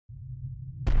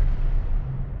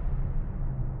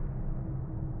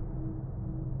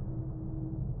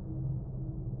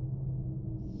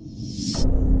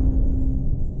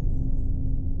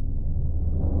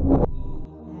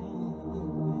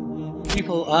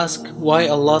ask why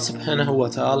Allah subhanahu wa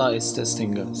ta'ala is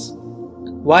testing us.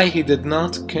 Why He did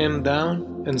not come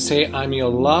down and say, I'm your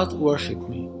Lord, worship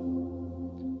me.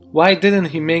 Why didn't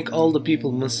He make all the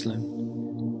people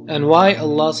Muslim? And why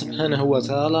Allah subhanahu wa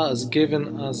ta'ala has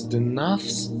given us the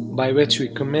nafs by which we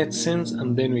commit sins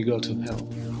and then we go to hell.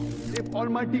 If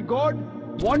Almighty God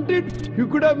wanted, He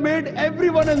could have made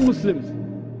everyone as Muslims.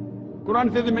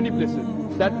 Quran says in many places.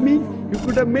 That means He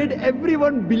could have made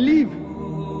everyone believe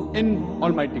in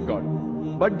Almighty God.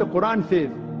 But the Quran says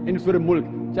in Surah Mulk,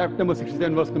 chapter number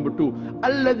 67, verse number 2,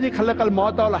 Allazi khalaqal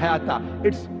mauta wal hayata.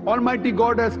 It's Almighty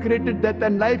God has created death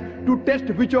and life to test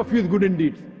which of you is good in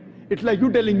deeds. It's like you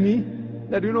telling me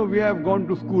that, we have gone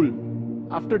to school.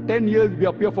 After 10 years, we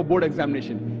appear for board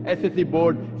examination. SSC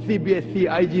board, CBSE,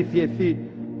 IGCSE.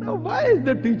 Now, why is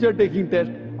the teacher taking test?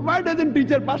 Why doesn't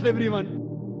teacher pass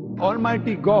everyone?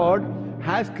 Almighty God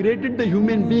has created the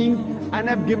human beings and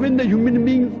have given the human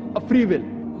beings a free will.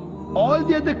 All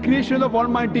the other creations of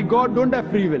Almighty God don't have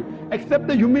free will, except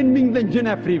the human beings and jinn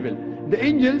have free will. The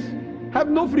angels have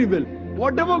no free will.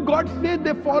 Whatever God says,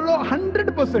 they follow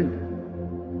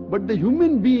 100%. But the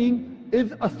human being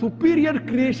is a superior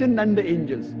creation than the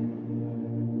angels.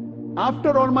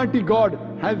 After Almighty God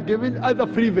has given us a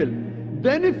free will,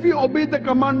 then if we obey the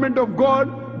commandment of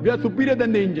God, we are superior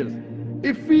than the angels.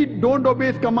 If we don't obey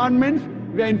His commandments,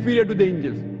 we are inferior to the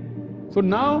angels. So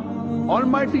now,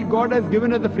 Almighty God has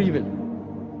given us a free will.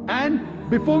 And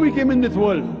before we came in this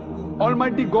world,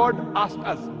 Almighty God asked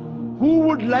us, who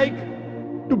would like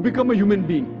to become a human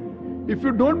being? If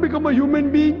you don't become a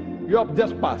human being, you have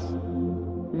just passed.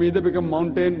 You either become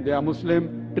mountain, they are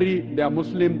Muslim, tree, they are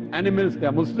Muslim, animals, they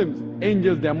are Muslims,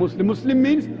 angels, they are Muslim. Muslim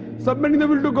means submitting the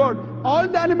will to God. All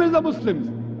the animals are Muslims.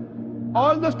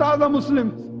 All the stars are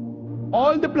Muslims.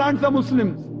 All the plants are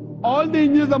Muslims. All the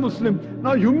angels are Muslims.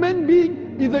 Now human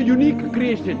being is a unique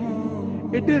creation.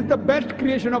 It is the best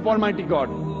creation of Almighty God.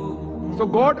 So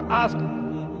God asked,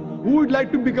 who would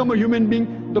like to become a human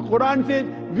being? The Quran says,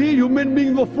 we human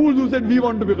beings were fools who said we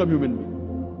want to become human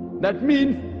beings. That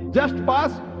means just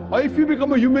pass, or if you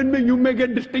become a human being, you may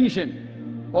get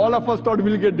distinction. All of us thought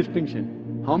we'll get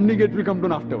distinction. How many get will come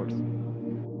to afterwards?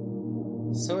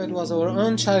 So it was our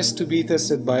own choice to be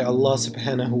tested by Allah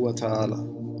subhanahu wa ta'ala.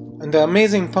 And the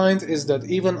amazing point is that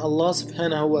even Allah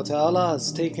subhanahu wa ta'ala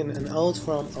has taken an oath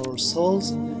from our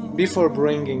souls before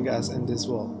bringing us in this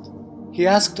world. He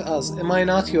asked us, am I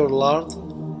not your Lord?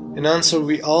 In answer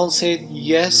we all said,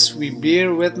 yes, we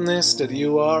bear witness that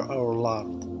you are our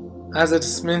Lord. As it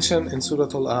is mentioned in Surah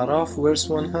Al-A'raf, verse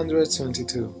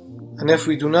 172. And if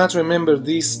we do not remember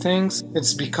these things,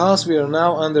 it's because we are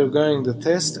now undergoing the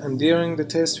test, and during the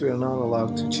test we are not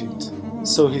allowed to cheat.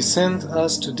 So He sent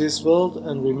us to this world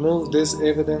and removed this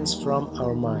evidence from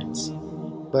our minds.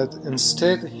 But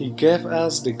instead He gave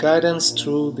us the guidance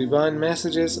through divine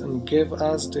messages and gave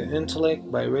us the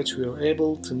intellect by which we are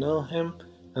able to know Him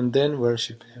and then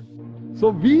worship Him. So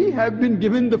we have been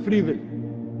given the free will.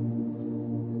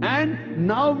 And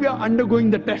now we are undergoing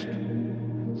the test.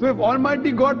 So if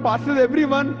Almighty God passes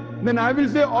everyone, then I will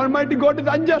say Almighty God is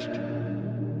unjust.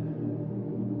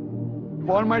 If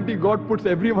Almighty God puts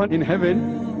everyone in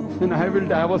heaven, then I will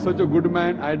say I was such a good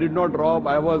man, I did not rob,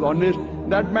 I was honest.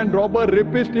 That man robber,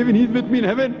 rapist, even he's with me in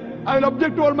heaven. I will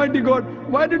object to Almighty God.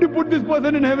 Why did you put this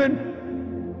person in heaven?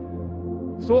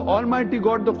 So Almighty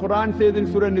God, the Quran says in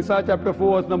Surah Nisa chapter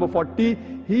 4 verse number 40,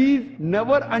 He is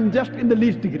never unjust in the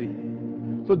least degree.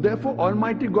 So therefore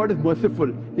Almighty God is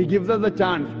merciful. He gives us a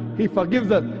chance. He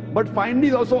forgives us. But finally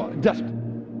is also just.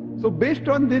 So based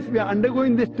on this, we are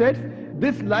undergoing this test.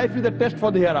 This life is a test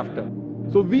for the hereafter.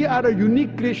 So we are a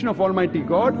unique creation of Almighty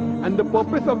God. And the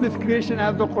purpose of this creation,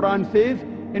 as the Quran says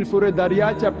in Surah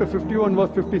Dariyat chapter 51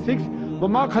 verse 56,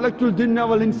 وَمَا خَلَقْتُ الْجِنَّ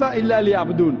وَالْإِنسَ إِلَّا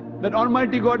لِيَعْبُدُونَ. That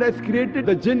Almighty God has created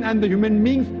the jinn and the human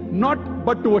beings not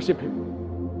but to worship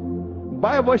Him.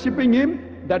 By worshipping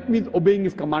Him, that means obeying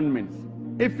His commandments.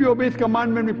 If we obey His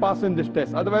commandment, we pass in this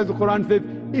test. Otherwise, the Quran says,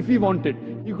 if He wanted,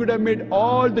 He could have made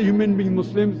all the human beings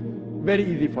Muslims very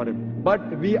easy for Him.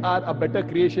 But we are a better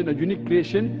creation, a unique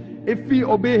creation. If we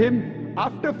obey Him,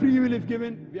 after free will is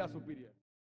given, we are superior.